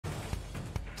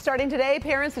Starting today,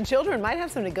 parents and children might have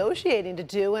some negotiating to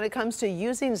do when it comes to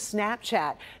using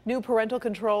Snapchat. New parental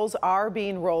controls are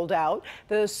being rolled out.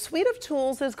 The suite of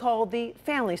tools is called the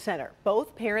Family Center.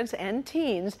 Both parents and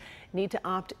teens need to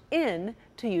opt in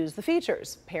to use the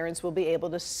features. Parents will be able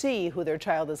to see who their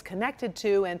child is connected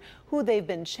to and who they've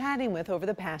been chatting with over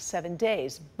the past 7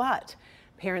 days. But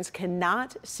parents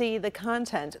cannot see the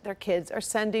content their kids are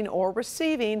sending or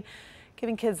receiving,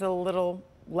 giving kids a little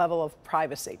level of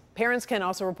privacy. Parents can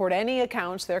also report any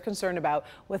accounts they're concerned about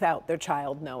without their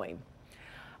child knowing.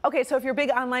 Okay, so if you're a big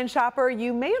online shopper,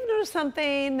 you may have noticed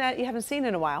something that you haven't seen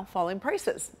in a while: falling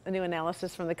prices. A new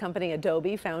analysis from the company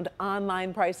Adobe found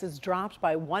online prices dropped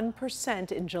by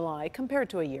 1% in July compared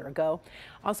to a year ago.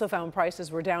 Also found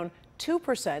prices were down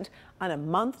 2% on a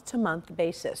month-to-month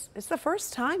basis. It's the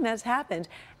first time that's happened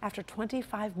after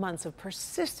 25 months of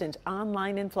persistent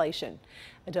online inflation.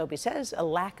 Adobe says a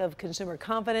lack of consumer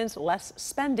confidence, less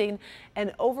spending,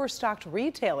 and overstocked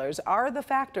retailers are the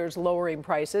factors lowering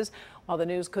prices. While the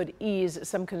news could ease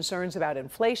some concerns about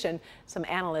inflation, some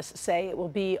analysts say it will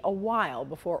be a while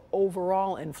before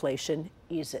overall inflation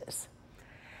eases.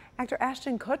 Actor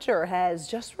Ashton Kutcher has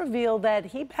just revealed that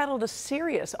he battled a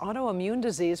serious autoimmune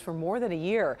disease for more than a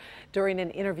year. During an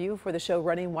interview for the show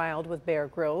Running Wild with Bear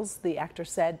Grylls, the actor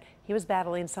said he was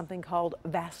battling something called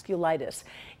vasculitis.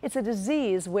 It's a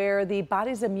disease where the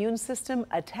body's immune system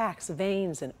attacks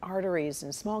veins and arteries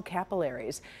and small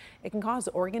capillaries. It can cause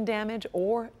organ damage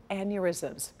or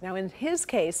aneurysms. Now, in his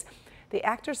case, the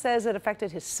actor says it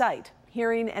affected his sight,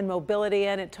 hearing, and mobility,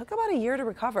 and it took about a year to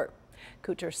recover.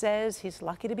 Kutcher says he's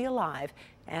lucky to be alive,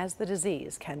 as the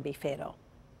disease can be fatal.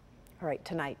 All right,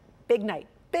 tonight, big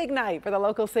night for the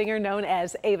local singer known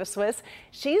as Ava Swiss.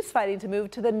 She's fighting to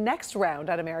move to the next round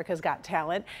on America's Got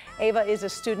Talent. Ava is a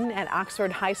student at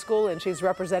Oxford High School, and she's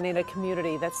representing a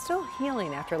community that's still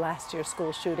healing after last year's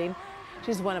school shooting.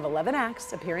 She's one of 11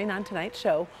 acts appearing on tonight's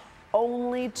show.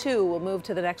 Only 2 will move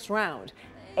to the next round.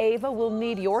 Ava will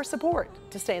need your support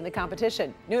to stay in the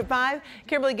competition. New at 5,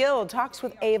 Kimberly Gill talks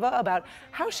with Ava about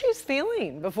how she's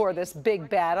feeling before this big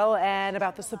battle and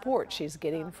about the support she's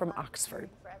getting from Oxford.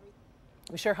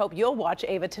 We sure hope you'll watch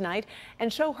Ava tonight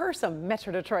and show her some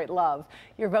Metro Detroit love.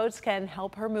 Your votes can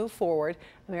help her move forward.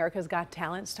 America's Got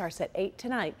Talent starts at 8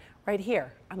 tonight, right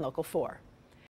here on Local 4.